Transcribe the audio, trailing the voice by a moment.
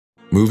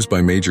Moves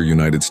by major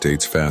United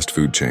States fast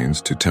food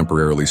chains to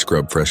temporarily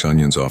scrub fresh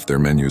onions off their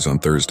menus on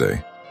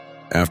Thursday,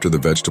 after the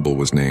vegetable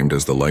was named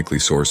as the likely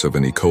source of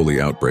an E. coli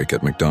outbreak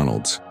at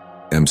McDonald's.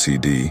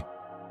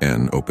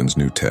 McDonald's opens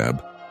new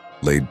tab,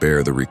 laid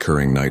bare the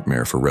recurring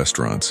nightmare for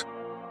restaurants.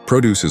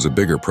 Produce is a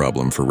bigger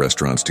problem for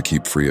restaurants to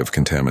keep free of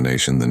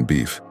contamination than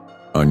beef.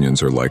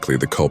 Onions are likely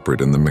the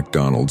culprit in the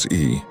McDonald's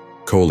E.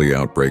 coli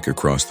outbreak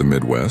across the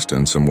Midwest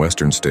and some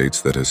western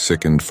states that has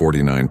sickened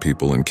 49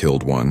 people and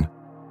killed one,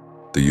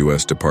 the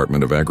U.S.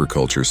 Department of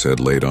Agriculture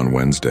said late on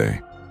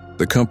Wednesday.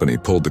 The company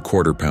pulled the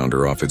Quarter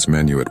Pounder off its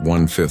menu at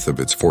 1/5 of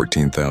its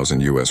 14,000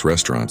 U.S.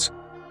 restaurants.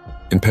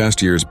 In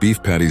past years,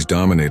 beef patties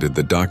dominated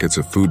the dockets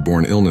of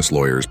foodborne illness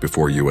lawyers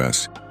before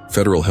U.S.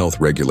 federal health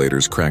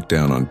regulators cracked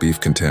down on beef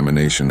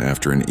contamination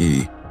after an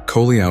E.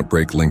 coli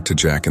outbreak linked to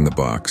Jack in the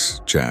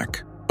Box.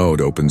 Jack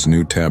opens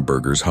new tab.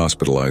 Burgers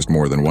hospitalized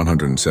more than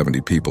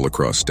 170 people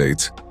across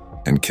states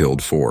and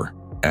killed 4.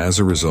 As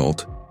a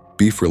result,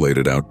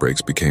 beef-related outbreaks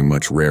became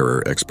much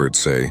rarer, experts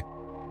say.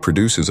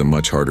 Produce is a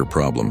much harder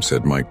problem,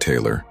 said Mike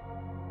Taylor,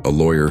 a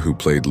lawyer who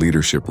played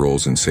leadership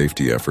roles in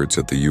safety efforts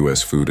at the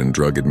U.S. Food and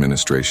Drug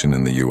Administration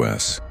in the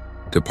U.S.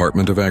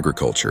 Department of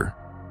Agriculture,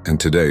 and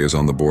today is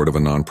on the board of a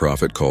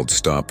nonprofit called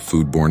Stop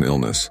Foodborne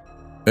Illness.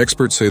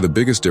 Experts say the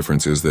biggest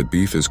difference is that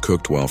beef is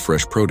cooked while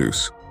fresh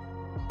produce,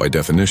 by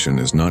definition,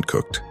 is not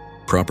cooked.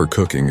 Proper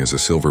cooking is a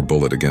silver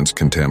bullet against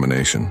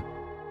contamination,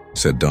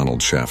 said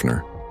Donald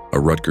Schaffner, a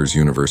Rutgers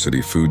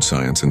University food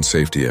science and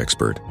safety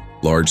expert.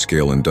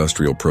 Large-scale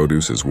industrial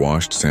produce is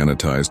washed,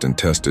 sanitized, and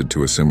tested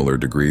to a similar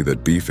degree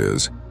that beef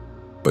is,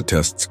 but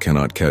tests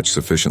cannot catch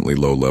sufficiently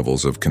low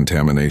levels of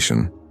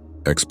contamination,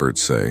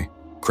 experts say.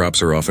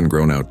 Crops are often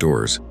grown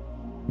outdoors,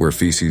 where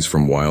feces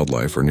from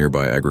wildlife or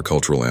nearby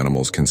agricultural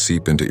animals can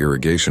seep into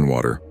irrigation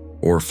water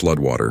or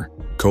floodwater.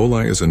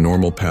 Coli is a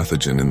normal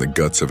pathogen in the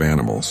guts of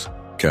animals.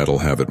 Cattle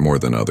have it more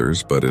than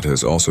others, but it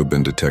has also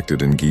been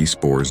detected in geese,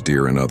 boars,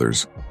 deer, and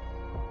others,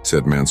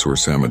 said Mansoor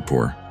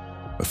Samadpour,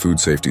 a food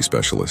safety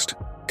specialist.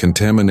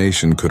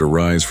 Contamination could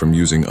arise from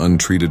using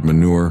untreated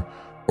manure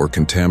or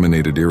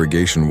contaminated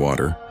irrigation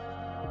water,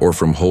 or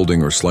from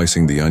holding or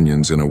slicing the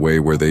onions in a way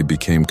where they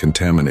became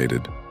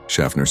contaminated,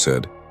 Schaffner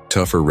said.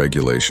 Tougher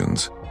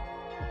regulations.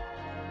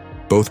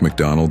 Both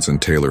McDonald's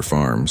and Taylor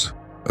Farms,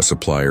 a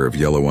supplier of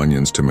yellow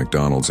onions to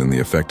McDonald's in the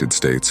affected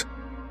states,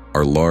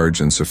 are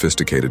large and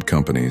sophisticated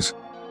companies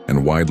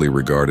and widely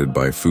regarded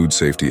by food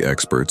safety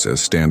experts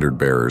as standard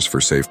bearers for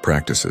safe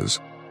practices.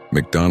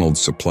 McDonald's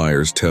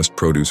suppliers test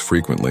produce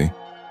frequently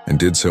and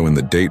did so in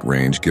the date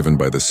range given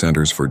by the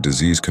Centers for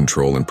Disease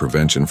Control and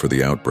Prevention for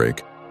the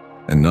outbreak,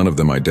 and none of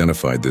them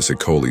identified this E.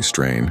 coli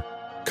strain,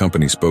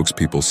 company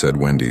spokespeople said.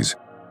 Wendy's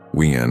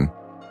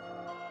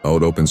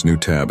opens new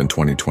tab in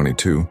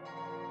 2022,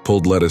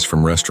 pulled lettuce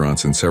from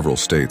restaurants in several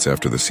states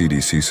after the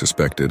CDC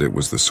suspected it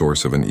was the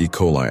source of an E.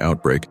 coli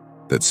outbreak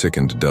that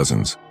sickened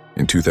dozens.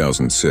 In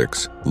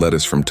 2006,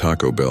 lettuce from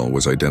Taco Bell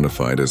was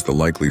identified as the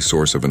likely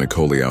source of an E.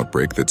 coli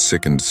outbreak that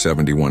sickened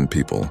 71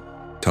 people.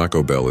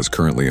 Taco Bell is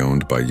currently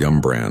owned by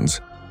Yum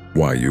Brands,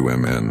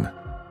 YUMN.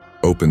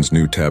 Opens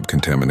new tab.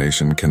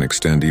 Contamination can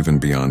extend even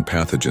beyond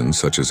pathogens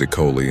such as E.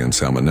 coli and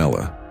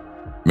Salmonella.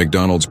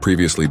 McDonald's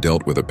previously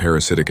dealt with a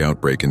parasitic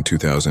outbreak in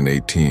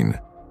 2018.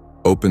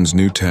 Opens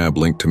new tab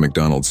linked to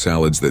McDonald's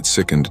salads that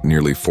sickened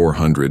nearly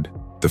 400.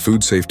 The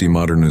Food Safety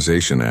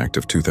Modernization Act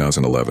of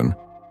 2011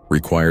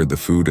 required the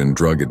Food and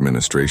Drug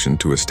Administration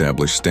to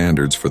establish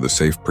standards for the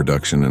safe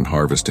production and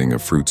harvesting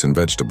of fruits and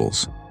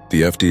vegetables.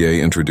 The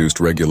FDA introduced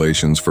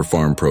regulations for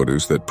farm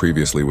produce that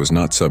previously was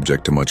not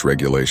subject to much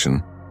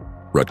regulation,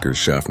 Rutgers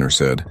Schaffner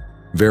said.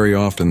 Very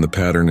often the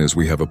pattern is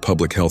we have a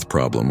public health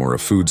problem or a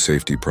food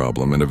safety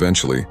problem, and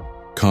eventually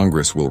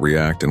Congress will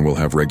react and will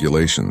have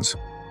regulations,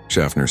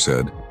 Schaffner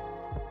said.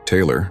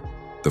 Taylor,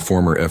 the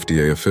former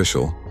FDA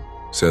official,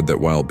 said that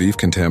while beef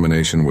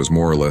contamination was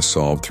more or less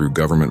solved through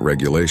government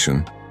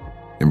regulation,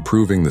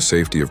 improving the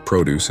safety of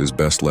produce is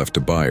best left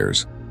to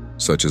buyers,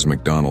 such as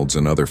McDonald's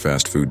and other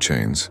fast food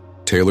chains.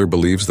 Taylor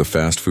believes the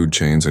fast food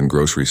chains and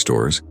grocery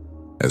stores,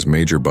 as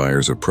major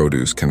buyers of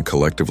produce, can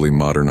collectively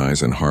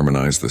modernize and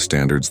harmonize the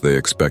standards they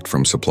expect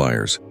from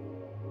suppliers.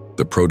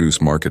 The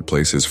produce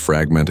marketplace is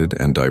fragmented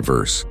and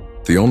diverse.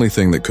 The only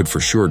thing that could for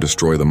sure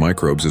destroy the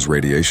microbes is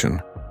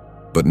radiation.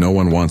 But no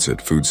one wants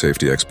it, food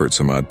safety expert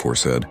Samadpour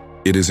said.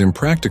 It is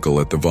impractical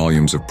at the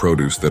volumes of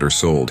produce that are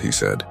sold, he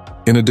said.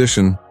 In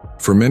addition,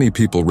 for many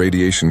people,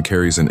 radiation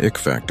carries an ick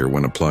factor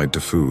when applied to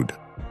food.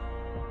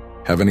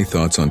 Have any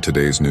thoughts on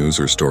today's news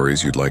or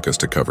stories you'd like us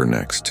to cover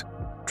next?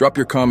 Drop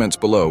your comments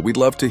below. We'd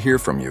love to hear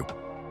from you.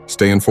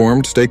 Stay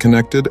informed, stay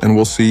connected, and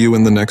we'll see you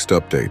in the next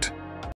update.